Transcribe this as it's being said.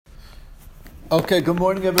Okay, good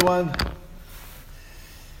morning, everyone.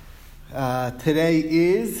 Today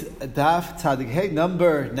is Daf Tzadik Hey,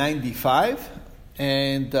 number 95,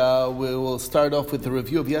 and we will start off with a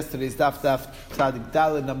review of yesterday's Daf Tzadik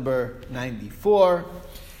Dalet, number 94,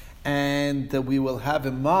 and we will have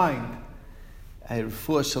in mind a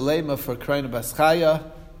refuah shalema for Karina Baschaya,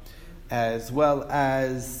 as well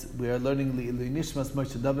as we are learning Li'ilui Nishmas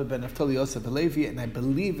Moshe David ben Naftali Yosef Halevi, and I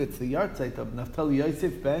believe it's the yahrzeit of Naftali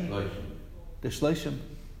Yosef ben the Shloshim.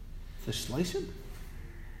 The Shloshim?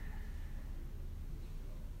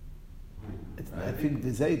 I think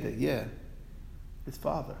the Zayda, yeah. His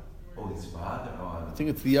father. Oh, his father? Oh, I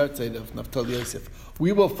think it's the yahrzeit of Naftali Yosef.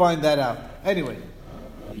 We will find that out. Anyway.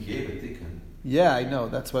 He gave a tikkun. Yeah, I know.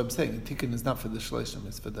 That's what I'm saying. The tikkun is not for the Shloshim,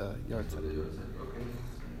 it's for the yahrzeit. Okay.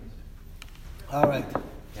 All right.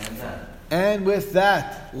 And with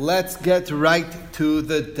that, let's get right to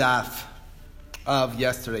the daf of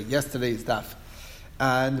yesterday. Yesterday's daf.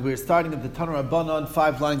 And we're starting at the Tanur Rabbanon,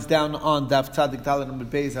 5 lines down on Daf Tzadik Dalet number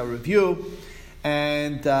Beis, our review.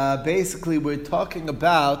 And basically we're talking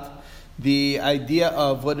about the idea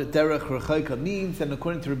of what a derech rechaika means. And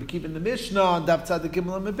according to Rabbi Kiva in the Mishnah, on Daf Tzadik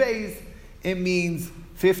Gimel number Beis, it means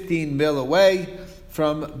 15 mil away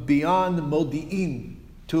from beyond Modi'in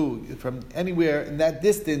from anywhere in that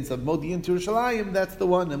distance of Modi'in to Yerushalayim. That's the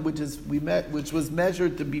one which was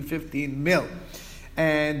measured to be 15 mil.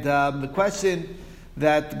 And the question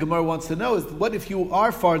that Gemara wants to know is, what if you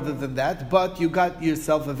are farther than that, but you got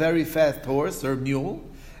yourself a very fast horse or mule,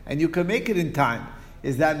 and you can make it in time?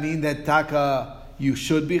 Does that mean that taka you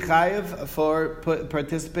should be chayev for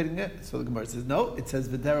participating in it? So the Gemara says no. It says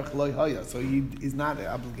v'derech lo haya, so he is not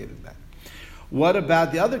obligated to that. What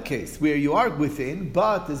about the other case where you are within,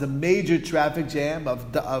 but there's a major traffic jam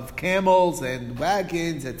of camels and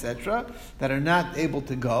wagons, etc., that are not able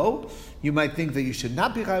to go? You might think that you should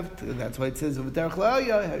not be chayav. That's why it says v'derech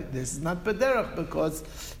la'aya. This is not b'derech, because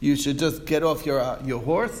you should just get off your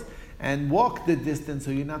horse and walk the distance,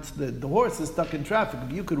 so you're not the horse is stuck in traffic.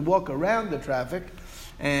 If you could walk around the traffic,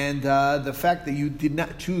 and the fact that you did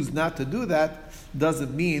not choose not to do that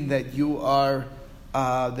doesn't mean that you are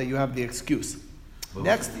that you have the excuse. But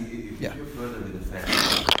next, if you're further with the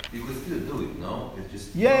family, you could still do it, no? It's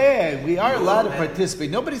just we are allowed to participate.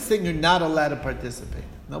 Nobody's saying you're not allowed to participate.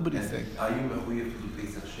 Nobody's saying. Are you aware to do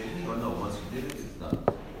Pesach Sheni or no? Once you did it, it's done.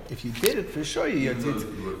 If you did it, for sure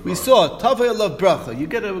we saw Tavay Love Bracha. You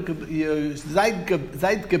get Zayd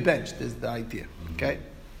gebenched is the idea. Okay.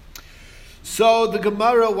 So the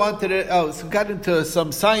Gemara wanted it. So got into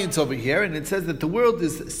some science over here, and it says that the world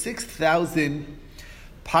is 6,000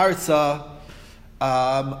 parsa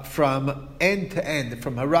from end to end,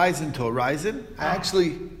 from horizon to horizon.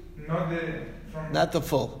 Not the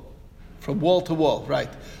full, from wall to wall. Right.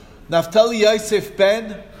 Naftali Yosef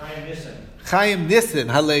ben Chaim Nissen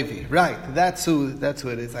Halevi. Right. That's who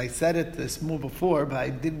it is. I said it this more before, but I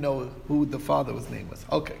didn't know who the father's name was.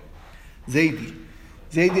 Okay.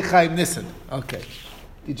 Zaidi Chaim Nissen. Okay.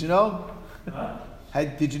 Did you know? Huh?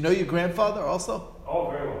 Did you know your grandfather also?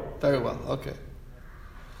 Oh, very well. Very well. Okay.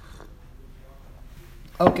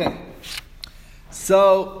 Okay.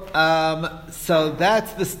 So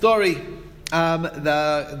that's the story. The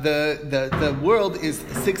world is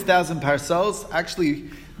 6,000 parsos.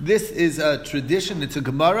 Actually, this is a tradition. It's a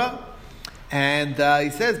Gemara, and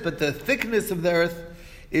he says, but the thickness of the earth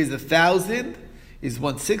is 1,000. Is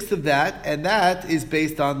 1/6 of that, and that is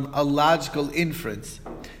based on a logical inference.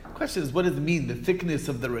 The question is, what does it mean, the thickness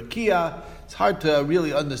of the rakia? It's hard to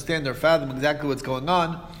really understand or fathom exactly what's going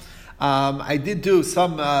on. I did do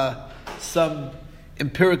some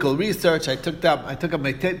empirical research. I took up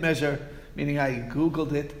my tape measure, meaning I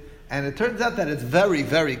Googled it, and it turns out that it's very,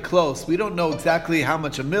 very close. We don't know exactly how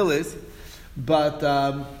much a mil is, but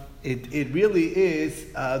it really is,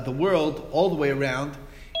 the world all the way around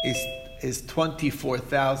is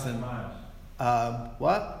 24,000 miles.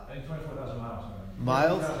 What? I think 24,000 miles.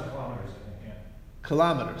 Miles? 40,000 kilometers, I think, yeah.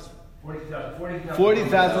 Kilometers. 40,000 kilometers.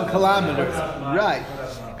 40,000 miles. Right.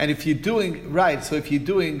 40,000 miles. And if you're doing, right, so if you're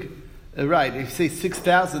doing, right, if you say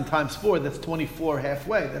 6,000 times 4, that's 24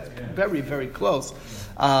 halfway. That's very, very close.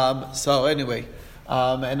 So anyway,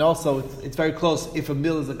 and also it's very close if a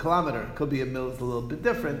mil is a kilometer. It could be a mil is a little bit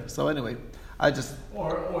different. So anyway,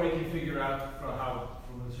 Or you can figure out from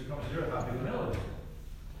the circumference of the earth how big the mill is.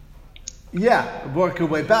 Yeah, work your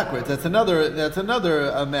way backwards. That's another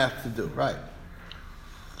math to do, right?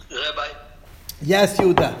 Rabbi. Yes,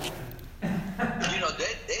 Yehuda.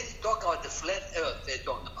 They talk about the flat earth. They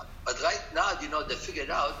talk about, but right now, they figured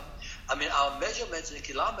out. I mean, our measurements in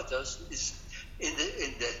kilometers is at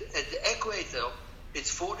the equator. It's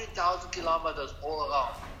 40,000 kilometers all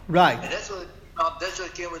around. Right. And that's what That's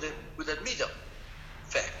what came with that meter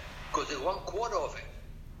fact. Because the 1/4 of it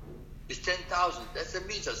is 10,000. That's the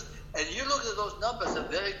meters. And you look at those numbers, they're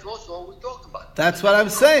very close to what we're talking about. That's what I'm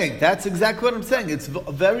saying. That's exactly what I'm saying. It's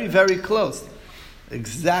very, very close.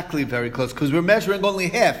 Exactly very close. Because we're measuring only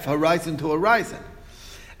half, horizon to horizon.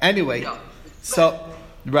 Anyway, so,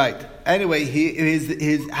 right. Anyway,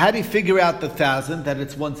 how do you figure out the 1,000, that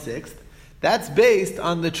it's 1/6? That's based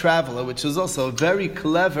on the traveler, which is also a very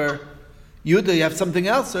clever... Yuda, you have something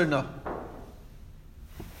else or no?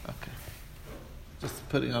 Okay. Just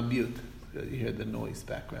putting on mute. You hear the noise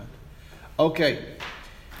background. Okay.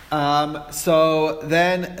 So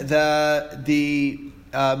then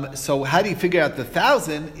so how do you figure out the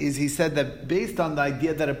 1,000? Is he said that based on the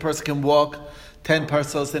idea that a person can walk 10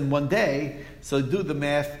 parsos in one day, so do the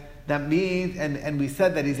math. That means, and we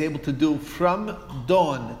said that he's able to do from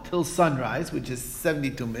dawn till sunrise, which is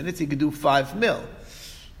 72 minutes. He could do 5 mil.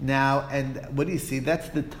 Now, and what do you see? That's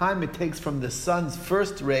the time it takes from the sun's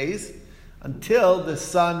first rays until the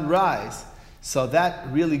sunrise. So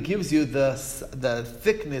that really gives you the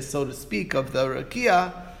thickness, so to speak, of the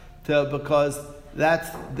rakia, because that's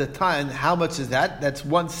the time. How much is that? That's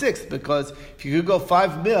 1/6. Because if you could go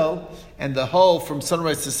 5 mil, and the whole from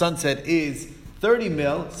sunrise to sunset is 30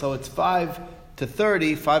 mil, so it's 5 to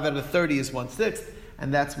 30. 5 out of 30 is 1/6,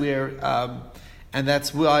 and that's where, and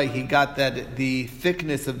that's why he got that the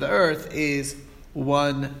thickness of the earth is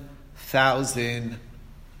 1,000,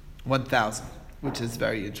 which is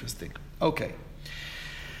very interesting. Okay.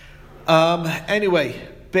 Anyway,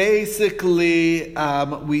 basically,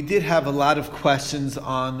 we did have a lot of questions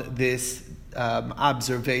on this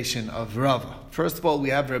observation of Rava. First of all, we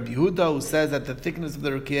have Rabbi Yehuda, who says that the thickness of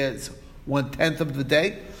the rakia is 1/10 of the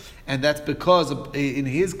day, and that's because in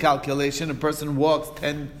his calculation, a person walks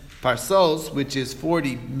 10 parsos, which is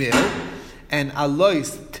 40 mil, and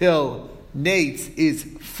alois till nates is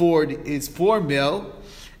 4 mil,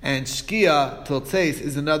 and shkia till tzeis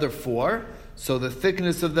is another 4. So the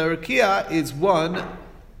thickness of the rakia is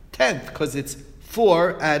 1/10, because it's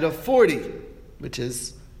 4 out of 40, which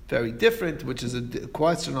is very different, which is a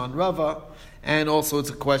question on Rava, and also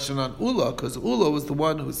it's a question on Ula, because Ula was the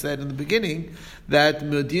one who said in the beginning that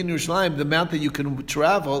Medin Yerushalayim, the amount that you can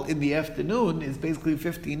travel in the afternoon is basically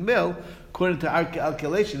 15 mil, according to our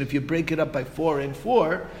calculation. If you break it up by 4 and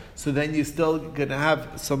 4, so then you're still going to have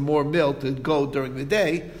some more mil to go during the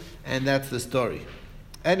day, and that's the story.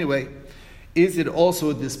 Anyway, is it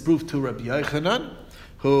also a disproof to Rabbi Yochanan,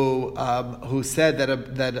 who said that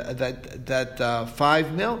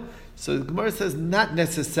 5 mil? So the Gemara says not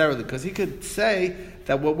necessarily, because he could say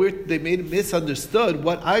that they misunderstood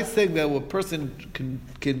what I think that what a person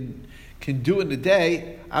can do in a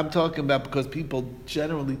day. I'm talking about because people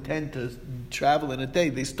generally tend to travel in a day.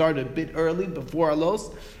 They start a bit early before Alos,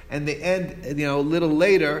 and they end a little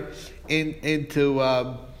later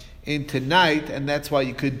into night, and that's why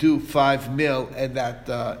you could do 5 mil in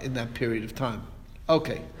that period of time.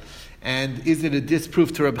 Okay, and is it a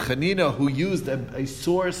disproof to Rabbi Chanina, who used a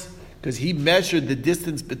source? Because he measured the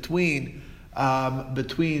distance between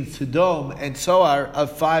Sodom and Zoar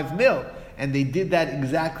of 5 mil, and they did that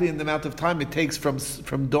exactly in the amount of time it takes from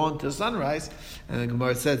dawn to sunrise. And the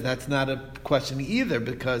Gemara says that's not a question either,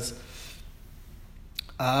 because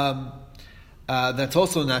that's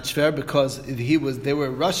also not fair, because they were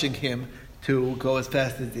rushing him to go as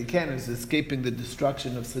fast as they can. He was escaping the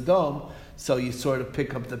destruction of Sodom, so you sort of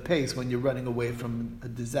pick up the pace when you're running away from a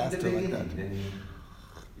disaster like that.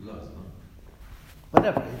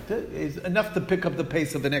 Whatever. It's enough to pick up the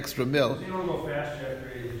pace of an extra mil. You don't go fast after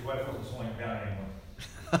his wife wasn't slowing down anymore.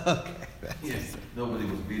 Okay. Yes, nobody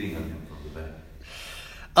was beating on him from the back.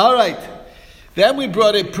 All right. Then we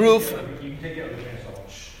brought a proof. You can take it with a pencil.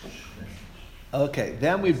 Okay.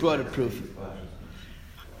 Then we brought a proof.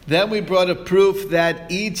 That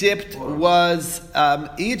Egypt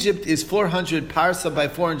is 400 parsa by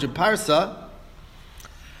 400 parsa.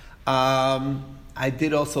 I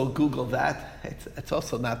did also Google that. It's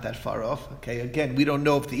also not that far off. Okay, again, we don't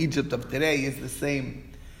know if the Egypt of today is the same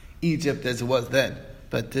Egypt as it was then,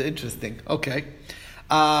 but interesting. Okay,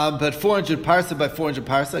 but 400 parsa by 400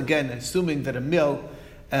 parsa. Again, assuming that a mil,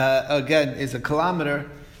 again, is a kilometer.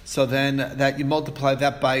 So then that you multiply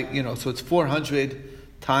that by, so it's 400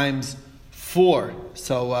 times 4.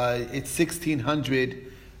 So it's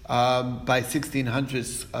 1,600 by 1,600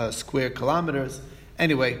 square kilometers.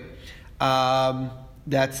 Anyway.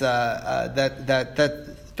 That's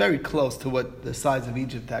very close to what the size of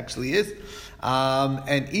Egypt actually is,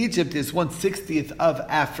 and Egypt is 1/60th of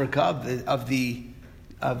Africa, of the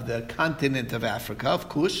continent of Africa, of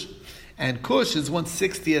Kush, and Kush is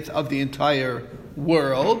 1/60th of the entire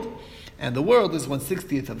world, and the world is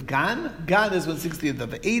 1/60th of Gan. Gan is 1/60th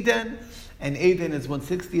of Eden, and Eden is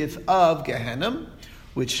 1/60th of Gehenna,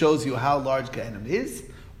 which shows you how large Gehenna is.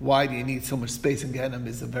 Why do you need so much space in Gehenna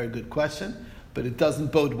is a very good question, but it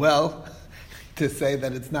doesn't bode well to say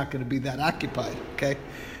that it's not going to be that occupied. Okay,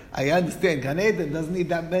 I understand Gan Eden doesn't need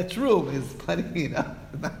that much room. There's plenty, not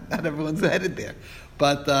everyone's headed there,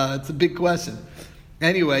 but it's a big question.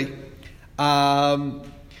 Anyway.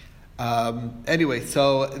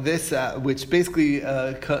 So this, which basically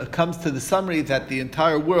comes to the summary that the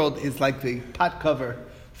entire world is like the pot cover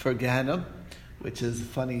for Gehenna, which is a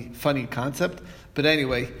funny concept. But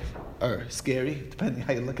anyway, or scary, depending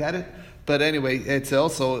how you look at it. But anyway, it's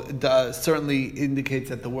also certainly indicates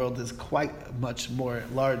that the world is quite much more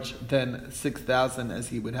large than 6,000 as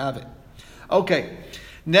he would have it. Okay.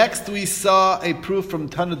 Next, we saw a proof from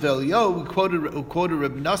Tana D'Eliyahu. We quoted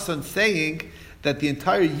Reb Nassan saying that the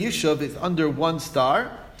entire Yishuv is under one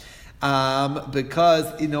star, because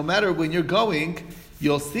no matter when you're going,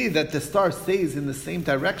 you'll see that the star stays in the same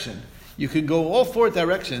direction. You can go all four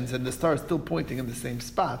directions, and the star is still pointing in the same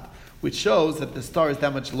spot, which shows that the star is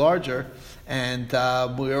that much larger, and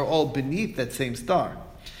we are all beneath that same star.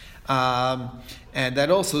 And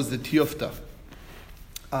that also is the Tiyufta.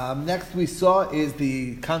 Next we saw is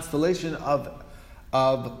the constellation of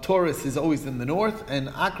Taurus is always in the north, and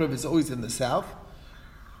Akrab is always in the south.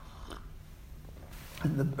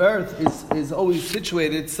 And the Earth is always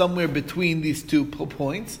situated somewhere between these 2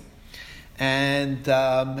 points, and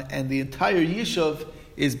the entire Yishuv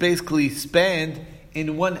is basically spanned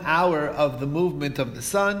in 1 hour of the movement of the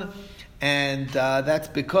sun, and that's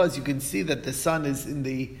because you can see that the sun is in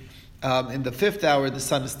the 5th hour. The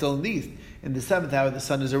sun is still in the east. In the 7th hour, the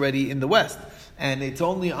sun is already in the west, and it's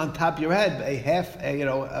only on top of your head like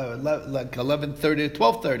 11:30 to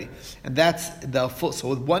 12:30, and that's the full. So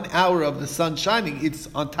with 1 hour of the sun shining, it's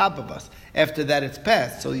on top of us. After that, it's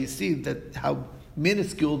past. So you see that how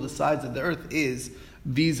minuscule the size of the Earth is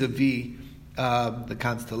vis-a-vis the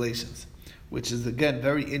constellations, which is again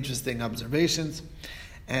very interesting observations,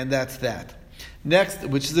 and that's that. Next,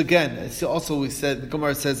 which is again, it's also we said the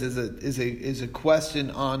Gemara says is a question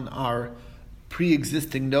on our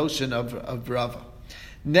pre-existing notion of Rava.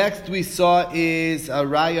 Next we saw is a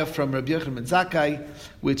raya from Rabbi Yochanan ben Zakkai,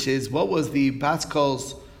 which is what was the Bas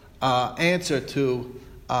Kol's answer to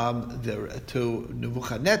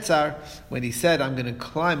Nebuchadnezzar when he said, "I'm going to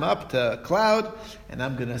climb up to a cloud and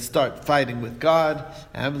I'm going to start fighting with God."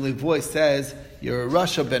 A heavenly voice says, "You're a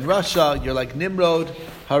Rasha ben Rasha. You're like Nimrod,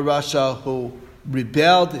 Rasha who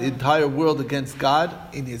rebelled the entire world against God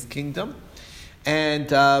in his kingdom."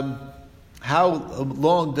 And how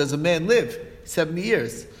long does a man live? 70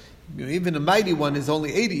 years. Even a mighty one is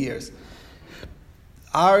only 80 years.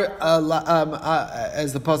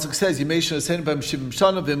 As the pasuk says,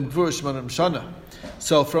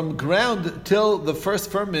 so from ground till the first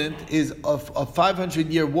firmament is a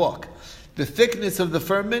 500-year walk. The thickness of the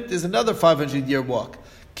firmament is another 500-year walk.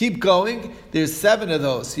 Keep going. There's 7 of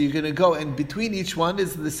those, so you're going to go, and between each one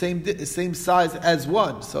is the same size as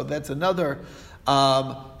one. So that's another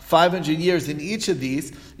 500 years in each of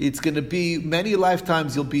these. It's going to be many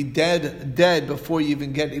lifetimes. You'll be dead before you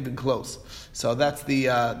even get even close. So that's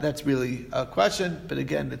really a question. But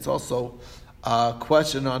again, it's also a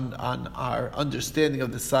question on our understanding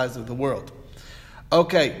of the size of the world.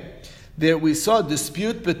 Okay, there we saw a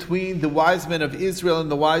dispute between the wise men of Israel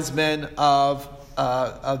and the wise men of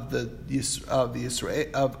the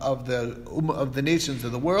nations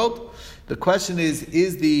of the world. The question is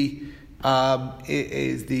the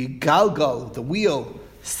galgal, the wheel,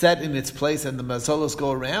 set in its place and the mazolos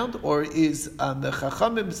go around, or is the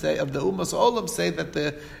chachamim say of the umas olam say that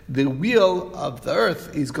the wheel of the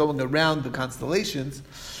earth is going around the constellations,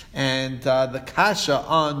 and the kasha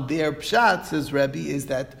on their pshat, says Rebbe, is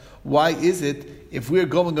that why is it if we're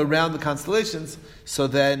going around the constellations, so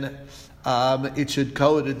then it should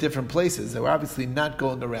go to different places? They're obviously not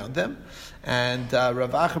going around them. And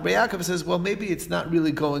Rav Acher Bar Yaakov says, well, maybe it's not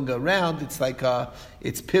really going around. It's like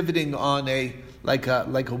it's pivoting on a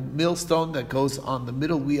millstone that goes on the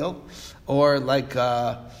middle wheel, or like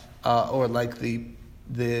the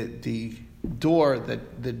door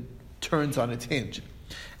that turns on its hinge.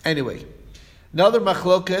 Anyway, another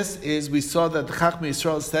machlokas is we saw that the Chachmei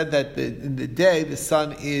Yisrael said that in the day the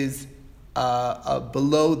sun is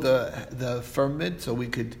below the firmament, so we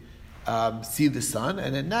could see the sun,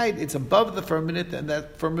 and at night it's above the firmament, and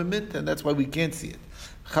that's why we can't see it.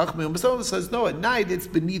 Chachmei Yisrael says no, at night it's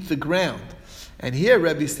beneath the ground. And here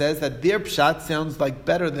Rebbe says that their pshat sounds like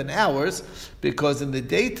better than ours, because in the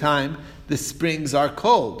daytime the springs are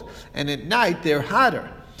cold, and at night they're hotter.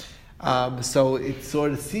 So it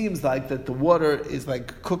sort of seems like that the water is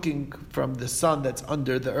like cooking from the sun that's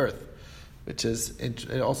under the earth, which is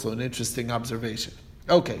also an interesting observation.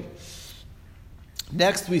 Okay.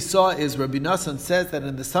 Next we saw is Rabbi Nassan says that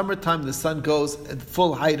in the summertime the sun goes at the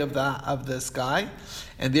full height of the sky,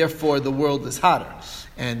 and therefore the world is hotter,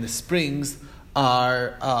 and the springs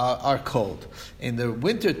are cold. In the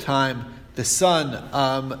wintertime the sun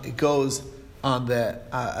goes on the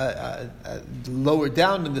lower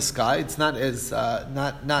down in the sky. It's not as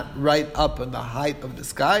not right up in the height of the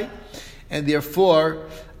sky, and therefore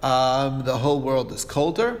the whole world is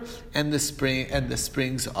colder, and the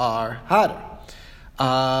springs are hotter.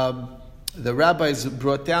 The rabbis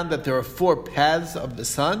brought down that there are 4 paths of the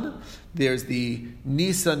sun. There's the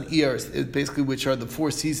Nisan Iyar, basically which are the 4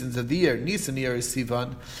 seasons of the year. Nisan Iyar is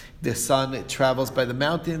Sivan. The sun, it travels by the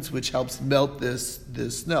mountains, which helps melt the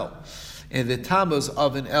snow. And the Tammuz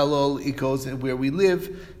of an Elul, it goes in where we live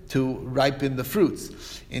to ripen the fruits.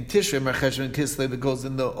 In Tishrei, Mar Cheshvan, and Kislev, it goes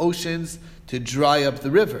in the oceans to dry up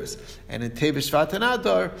the rivers. And in Tev Shvat and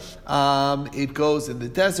Adar, it goes in the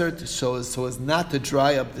desert so as not to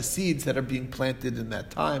dry up the seeds that are being planted in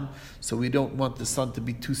that time. So we don't want the sun to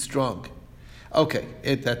be too strong. Okay,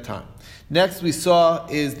 at that time. Next we saw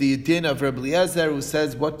is the din of Rabbi Eliezer, who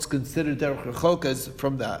says what's considered derech rechoka is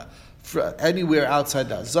from anywhere outside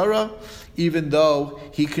the Azara, even though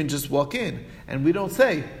he can just walk in. And we don't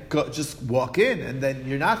say, go, just walk in, and then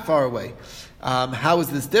you're not far away. How is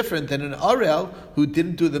this different than an Arel who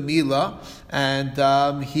didn't do the Milah,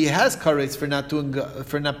 and he has kares for not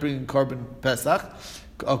bringing Korban Pesach,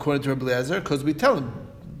 according to Rabbi Eliezer, because we tell him,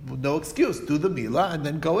 no excuse, do the Milah and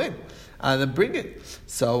then go in. And then bring it.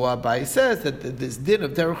 So Abai says that this din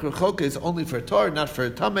of derech rechoka is only for Torah, not for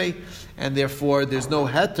a tamei, and therefore there's no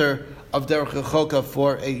heter of derech rechoka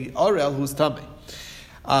for a Arel who's tamei.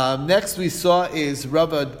 Next we saw is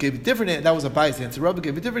Rava gave a different answer. That was Abai's answer. Rava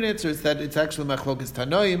gave a different answer. Is that it's actually machlokas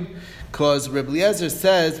tanoim, because Rabbi Eliezer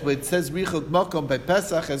says, but it says richok makom by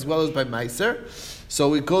Pesach as well as by Meiser,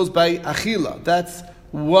 so it goes by achila. That's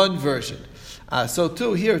one version. So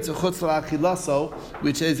too, here it's a chutz la'achilaso,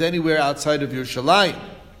 which is anywhere outside of Yerushalayim.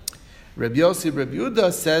 Rabbi Yossi, Rabbi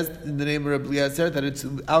Yehuda says in the name of Rabbi Eliezer that it's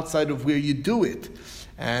outside of where you do it.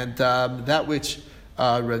 And that which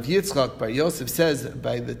Rav Yitzchak Bar Yosef says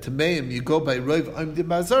by the Tameim, you go by Rov Amdim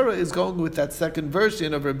Mazara, is going with that second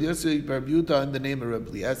version of Rabbi Yossi, Rabbi Yehuda in the name of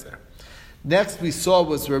Rabbi Eliezer. Next we saw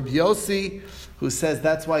was Rabbi Yossi, who says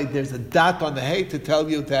that's why there's a dot on the hay to tell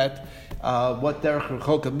you that what derech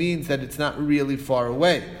rechoka means, that it's not really far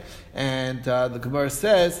away. And the Gemara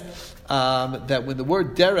says that when the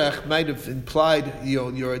word derech might have implied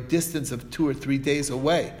you're a distance of 2 or 3 days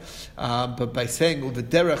away, but by saying uva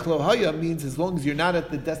derech lo haya means as long as you're not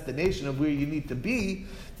at the destination of where you need to be,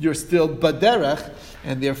 you're still baderech,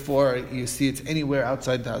 and therefore you see it's anywhere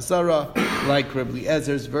outside the Hazara, like Rabbi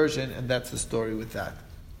Eliezer's version, and that's the story with that.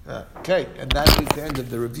 Okay, and that is the end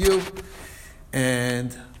of the review.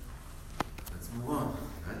 And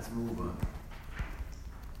Let's move on.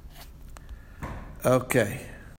 okay.